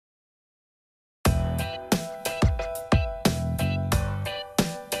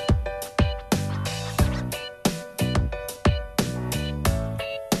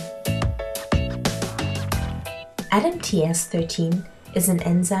ADAMTS-13 is an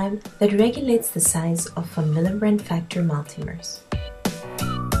enzyme that regulates the size of von Willebrand factor multimers.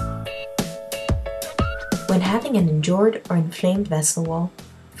 When having an injured or inflamed vessel wall,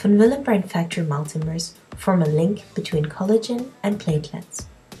 von Willebrand factor multimers form a link between collagen and platelets.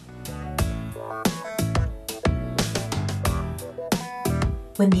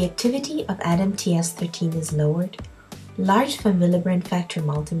 When the activity of ADAMTS-13 is lowered, large von Willebrand factor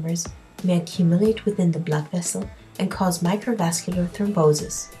multimers may accumulate within the blood vessel and cause microvascular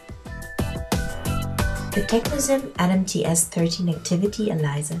thrombosis. The Technozoom ADAMTS-13 activity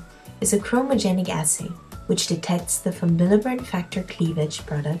ELISA is a chromogenic assay which detects the von Willebrand factor cleavage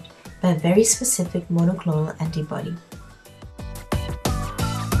product by a very specific monoclonal antibody.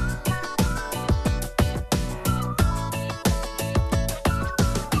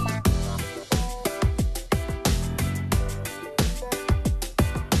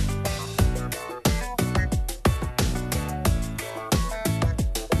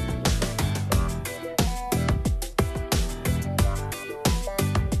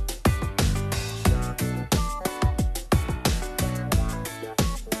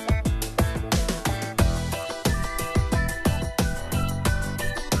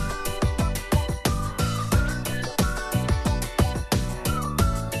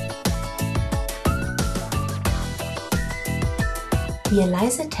 The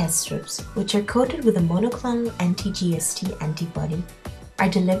ELISA test strips, which are coated with a monoclonal anti-GST antibody, are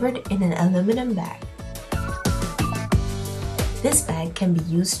delivered in an aluminum bag. This bag can be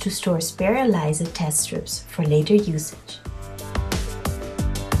used to store spare ELISA test strips for later usage.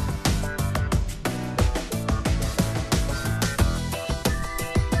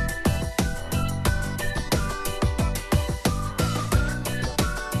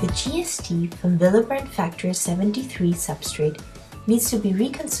 The GST von Willebrand factor 73 substrate needs to be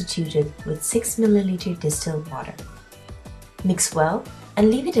reconstituted with 6 ml distilled water. Mix well and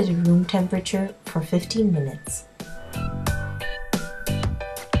leave it at a room temperature for 15 minutes.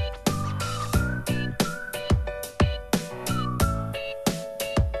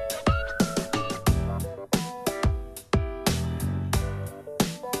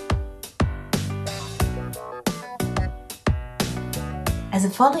 As a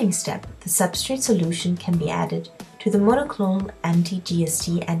following step, the substrate solution can be added to the monoclonal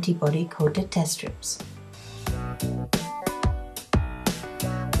anti-GST antibody-coated test strips.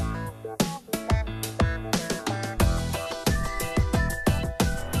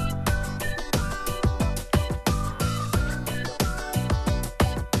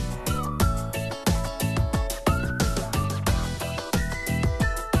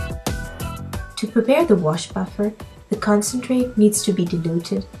 To prepare the wash buffer, the concentrate needs to be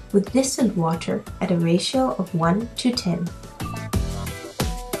diluted with distilled water at a ratio of 1:10.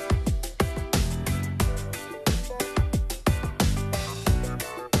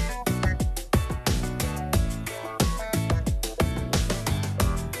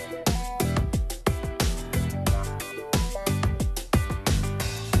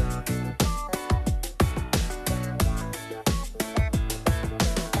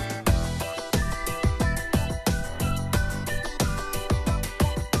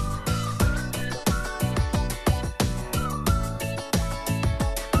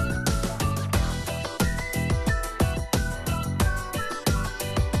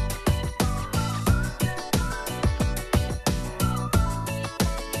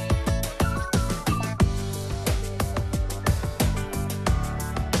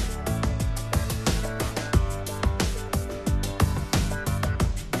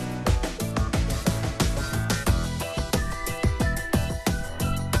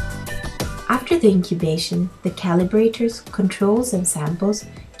 After the incubation, the calibrators, controls and samples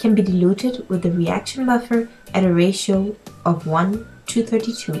can be diluted with the reaction buffer at a ratio of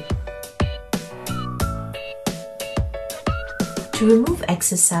 1:32. To remove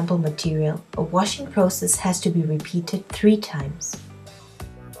excess sample material, a washing process has to be repeated 3 times.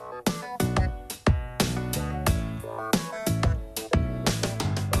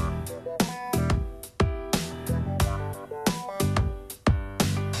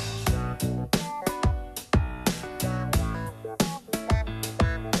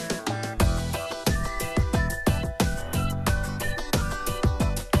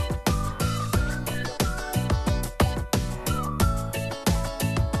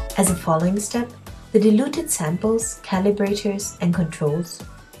 As a following step, the diluted samples, calibrators, and controls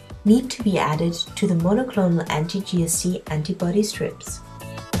need to be added to the monoclonal anti-GST antibody strips.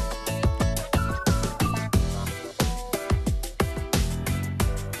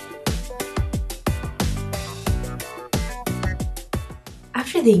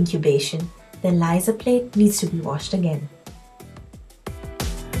 After the incubation, the ELISA plate needs to be washed again.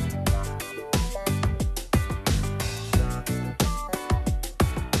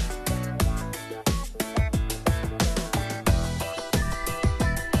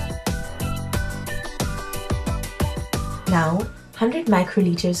 Now, 100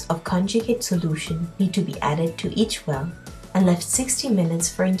 microliters of conjugate solution need to be added to each well and left 60 minutes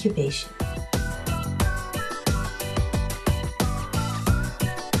for incubation.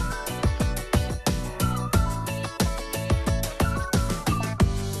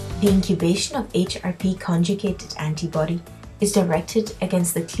 The incubation of HRP conjugated antibody is directed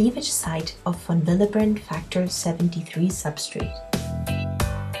against the cleavage site of von Willebrand factor 73 substrate.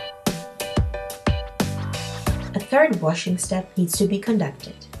 A third washing step needs to be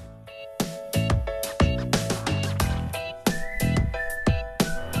conducted.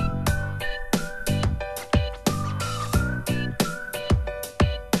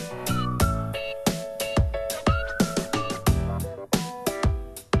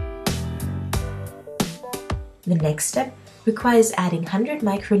 The next step requires adding 100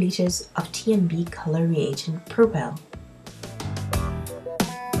 microliters of TMB color reagent per well.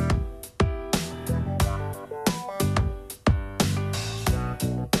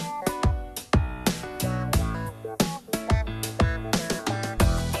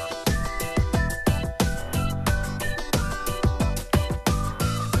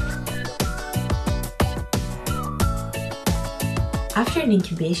 After an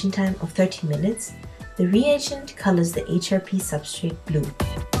incubation time of 30 minutes, the reagent colors the HRP substrate blue.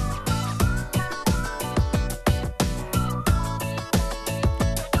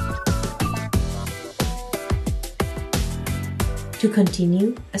 To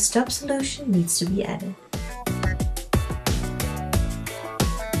continue, a stop solution needs to be added.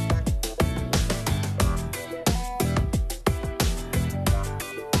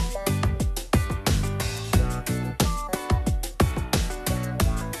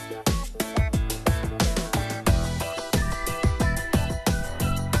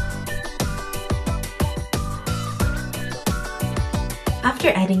 After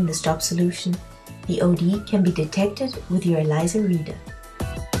adding the stop solution, the OD can be detected with your ELISA reader.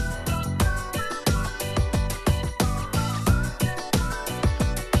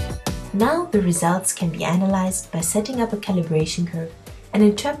 Now the results can be analyzed by setting up a calibration curve and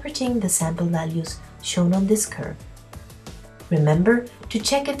interpreting the sample values shown on this curve. Remember to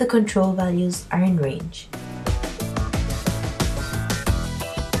check if the control values are in range.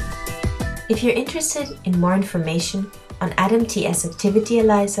 If you're interested in more information on ADAMTS Activity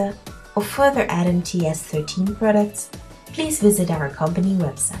ELISA or further ADAMTS-13 products, please visit our company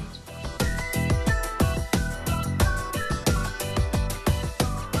website.